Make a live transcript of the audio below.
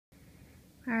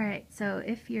Alright, so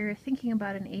if you're thinking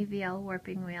about an AVL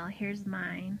warping wheel, here's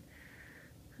mine.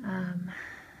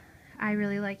 I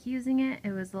really like using it.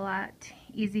 It was a lot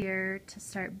easier to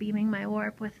start beaming my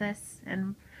warp with this,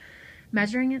 and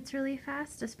measuring it's really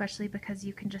fast, especially because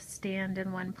you can just stand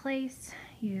in one place.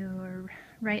 You're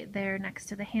right there next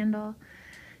to the handle,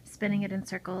 spinning it in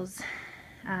circles.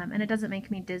 And it doesn't make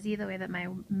me dizzy the way that my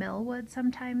mill would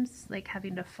sometimes, like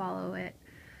having to follow it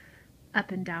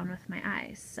up and down with my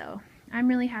eyes. So I'm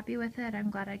really happy with it. I'm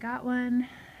glad I got one.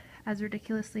 As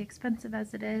ridiculously expensive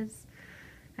as it is,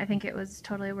 I think it was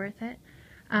totally worth it.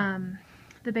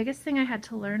 The biggest thing I had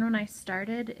to learn when I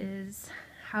started is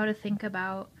how to think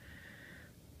about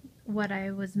what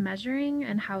I was measuring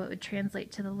and how it would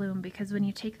translate to the loom, because when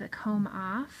you take the comb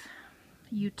off,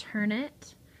 you turn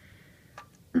it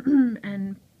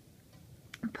and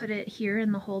put it here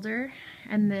in the holder,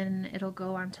 and then it'll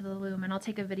go onto the loom, and I'll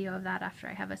take a video of that after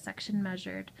I have a section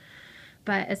measured.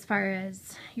 But as far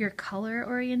as your color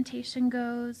orientation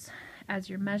goes, as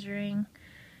you're measuring,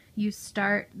 you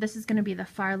start, this is going to be the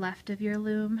far left of your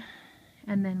loom,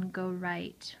 and then go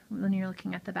right when you're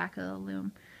looking at the back of the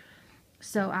loom.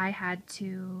 So I had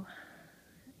to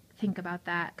think about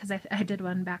that, because I did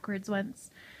one backwards once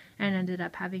and ended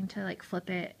up having to like flip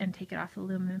it and take it off the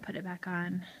loom and put it back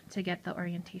on to get the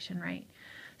orientation right.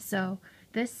 So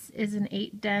this is an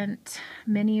 8 dent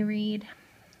mini reed,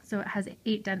 so it has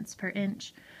 8 dents per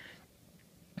inch,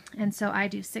 and so I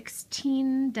do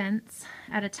 16 dents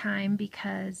at a time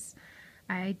because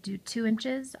I do 2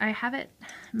 inches. I have it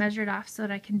measured off so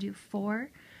that I can do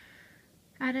 4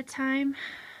 at a time,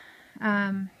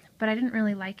 but I didn't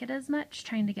really like it as much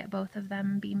trying to get both of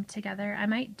them beamed together. I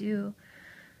might do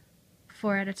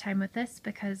 4 at a time with this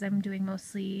because I'm doing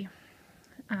mostly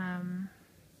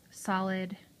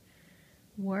solid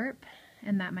warp,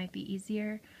 and that might be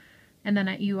easier. And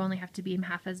then you only have to beam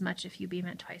half as much if you beam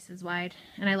it twice as wide.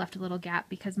 And I left a little gap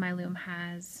because my loom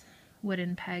has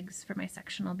wooden pegs for my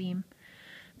sectional beam.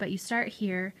 But you start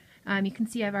here. You can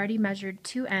see I've already measured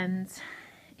 2 ends,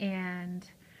 and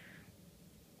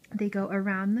they go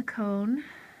around the cone,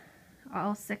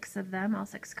 all 6 of them, all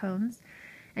 6 cones,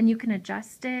 and you can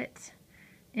adjust it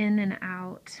in and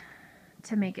out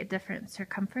to make it different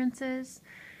circumferences.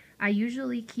 I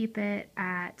usually keep it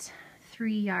at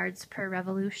 3 yards per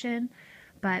revolution,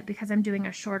 but because I'm doing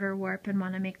a shorter warp and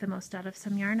want to make the most out of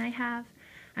some yarn I have,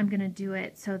 I'm going to do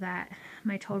it so that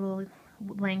my total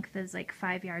length is like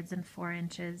 5 yards and 4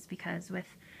 inches, because with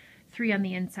 3 on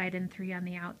the inside and 3 on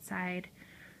the outside,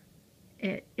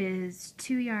 it is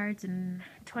 2 yards and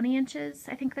 20 inches,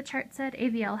 I think the chart said.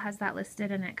 AVL has that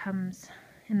listed, and it comes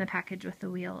in the package with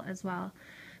the wheel as well.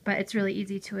 But it's really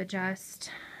easy to adjust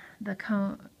the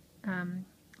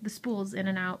spools in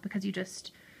and out, because you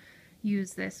just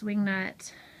use this wing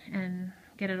nut and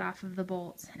get it off of the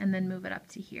bolts and then move it up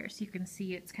to here. So you can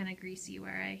see it's kind of greasy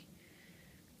where I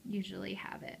usually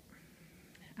have it.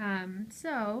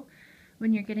 So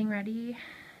when you're getting ready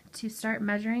to start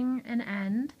measuring an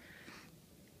end,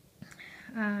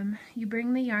 you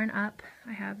bring the yarn up.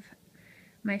 I have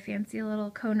my fancy little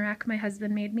cone rack my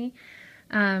husband made me.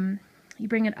 You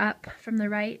bring it up from the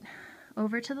right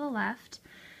over to the left,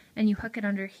 and you hook it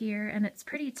under here, and it's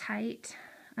pretty tight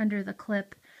under the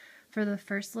clip for the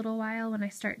first little while. When I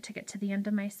start to get to the end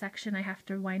of my section, I have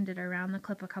to wind it around the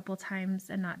clip a couple times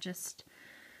and not just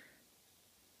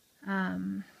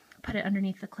put it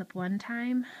underneath the clip one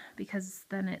time, because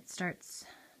then it starts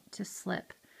to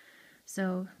slip.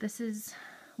 So this is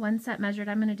one set measured.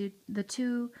 I'm going to do the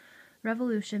 2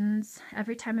 revolutions.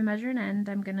 Every time I measure an end,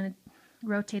 I'm going to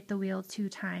rotate the wheel 2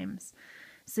 times.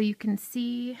 So you can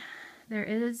see there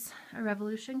is a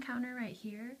revolution counter right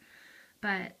here,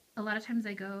 but a lot of times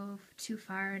I go too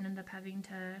far and end up having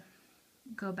to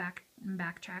go back and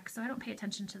backtrack, so I don't pay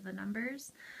attention to the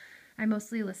numbers. I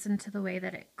mostly listen to the way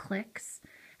that it clicks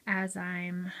as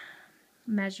I'm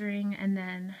measuring, and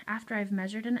then after I've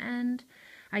measured an end,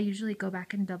 I usually go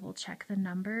back and double check the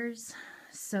numbers.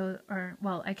 So,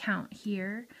 I count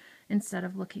here instead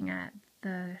of looking at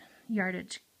the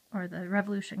yardage or the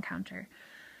revolution counter,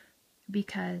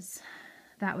 because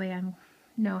that way I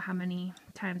know how many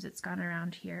times it's gone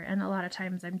around here. And a lot of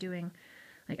times I'm doing,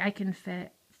 like, I can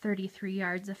fit 33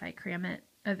 yards if I cram it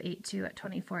of 8/2 at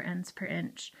 24 ends per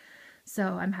inch.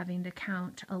 So I'm having to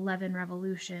count 11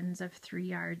 revolutions of 3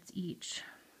 yards each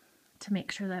to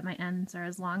make sure that my ends are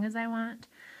as long as I want.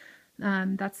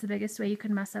 That's the biggest way you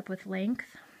can mess up with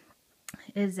length,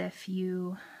 is if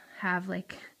you have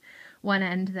like one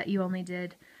end that you only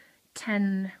did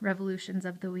 10 revolutions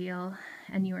of the wheel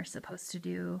and you were supposed to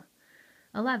do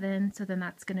 11, so then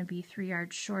that's going to be 3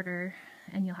 yards shorter,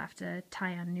 and you'll have to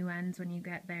tie on new ends when you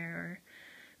get there, or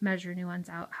measure new ones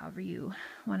out however you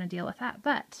want to deal with that.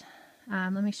 But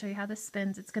let me show you how this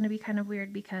spins. It's going to be kind of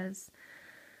weird because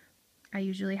I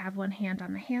usually have one hand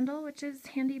on the handle, which is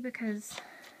handy because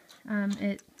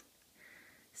it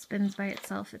spins by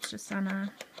itself. It's just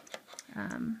on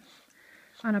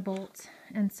a bolt,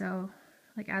 and so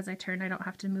like as I turn, I don't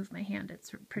have to move my hand.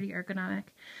 It's pretty ergonomic.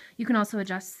 You can also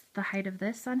adjust the height of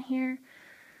this on here,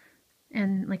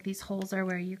 and like these holes are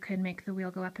where you can make the wheel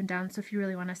go up and down. So if you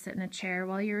really want to sit in a chair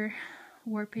while you're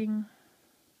warping,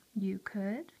 you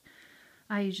could.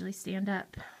 I usually stand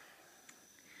up.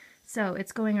 So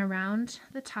it's going around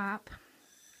the top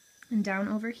and down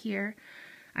over here.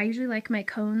 I usually like my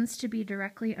cones to be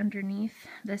directly underneath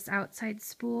this outside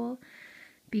spool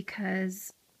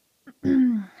because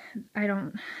I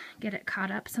don't get it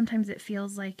caught up. Sometimes it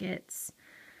feels like it's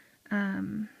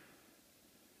can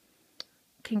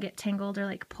get tangled or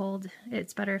like pulled.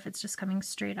 It's better if it's just coming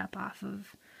straight up off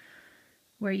of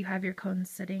where you have your cones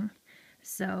sitting.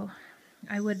 So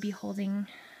I would be holding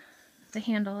the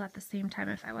handle at the same time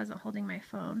if I wasn't holding my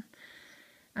phone.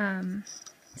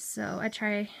 So I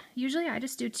try, usually I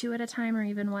just do 2 at a time or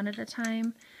even 1 at a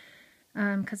time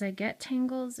because I get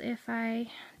tangles if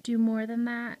I do more than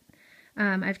that.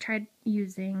 I've tried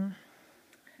using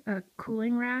a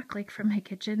cooling rack like from my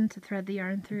kitchen to thread the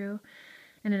yarn through,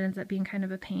 and it ends up being kind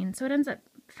of a pain. So it ends up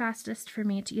fastest for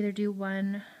me to either do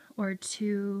 1 or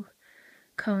 2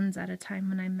 cones at a time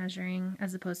when I'm measuring,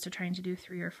 as opposed to trying to do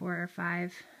 3 or 4 or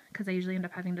 5, because I usually end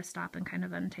up having to stop and kind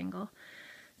of untangle.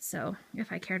 So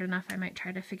if I cared enough, I might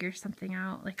try to figure something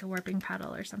out, like a warping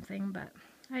paddle or something, but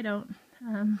I don't.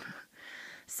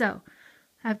 So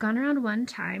I've gone around 1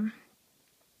 time,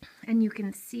 and you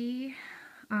can see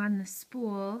on the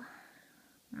spool,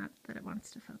 not that it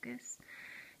wants to focus,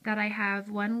 that I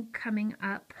have 1 coming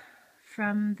up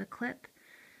from the clip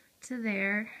to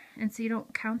there, and so you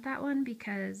don't count that one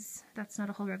because that's not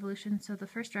a whole revolution. So the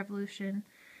first revolution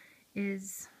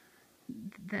is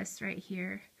this right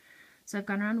here. So I've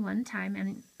gone around 1 time,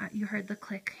 and you heard the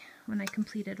click when I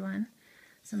completed one.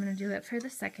 So I'm going to do it for the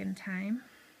second time,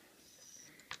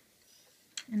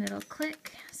 and it'll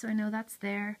click, so I know that's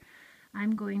there.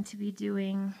 I'm going to be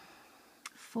doing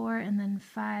 4 and then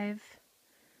 5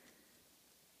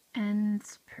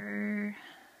 ends per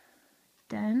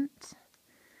dent.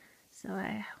 So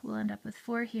I will end up with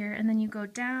 4 here, and then you go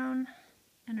down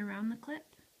and around the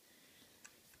clip,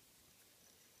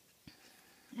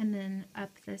 and then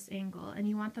up this angle. And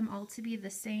you want them all to be the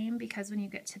same because when you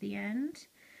get to the end,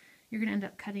 you're going to end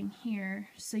up cutting here.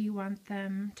 So you want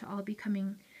them to all be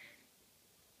coming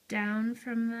down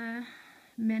from the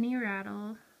mini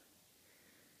rattle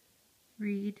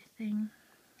reed thing,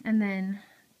 and then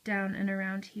down and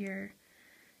around here,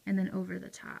 and then over the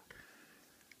top,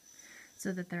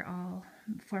 so that they're all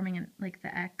forming like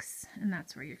the X, and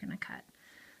that's where you're going to cut.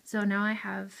 So now I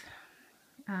have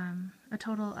a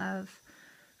total of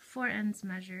 4 ends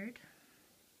measured,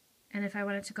 and if I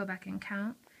wanted to go back and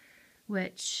count,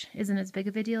 which isn't as big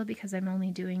of a deal because I'm only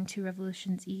doing 2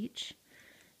 revolutions each,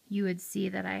 you would see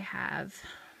that I have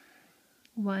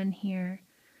 1 here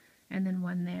and then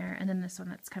 1 there, and then this one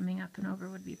that's coming up and over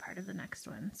would be part of the next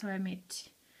one. So I made,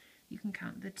 you can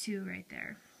count the 2 right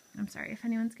there. I'm sorry if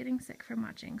anyone's getting sick from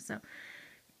watching. So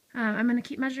I'm going to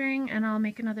keep measuring, and I'll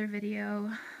make another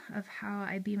video of how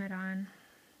I beam it on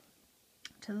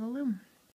to the loom.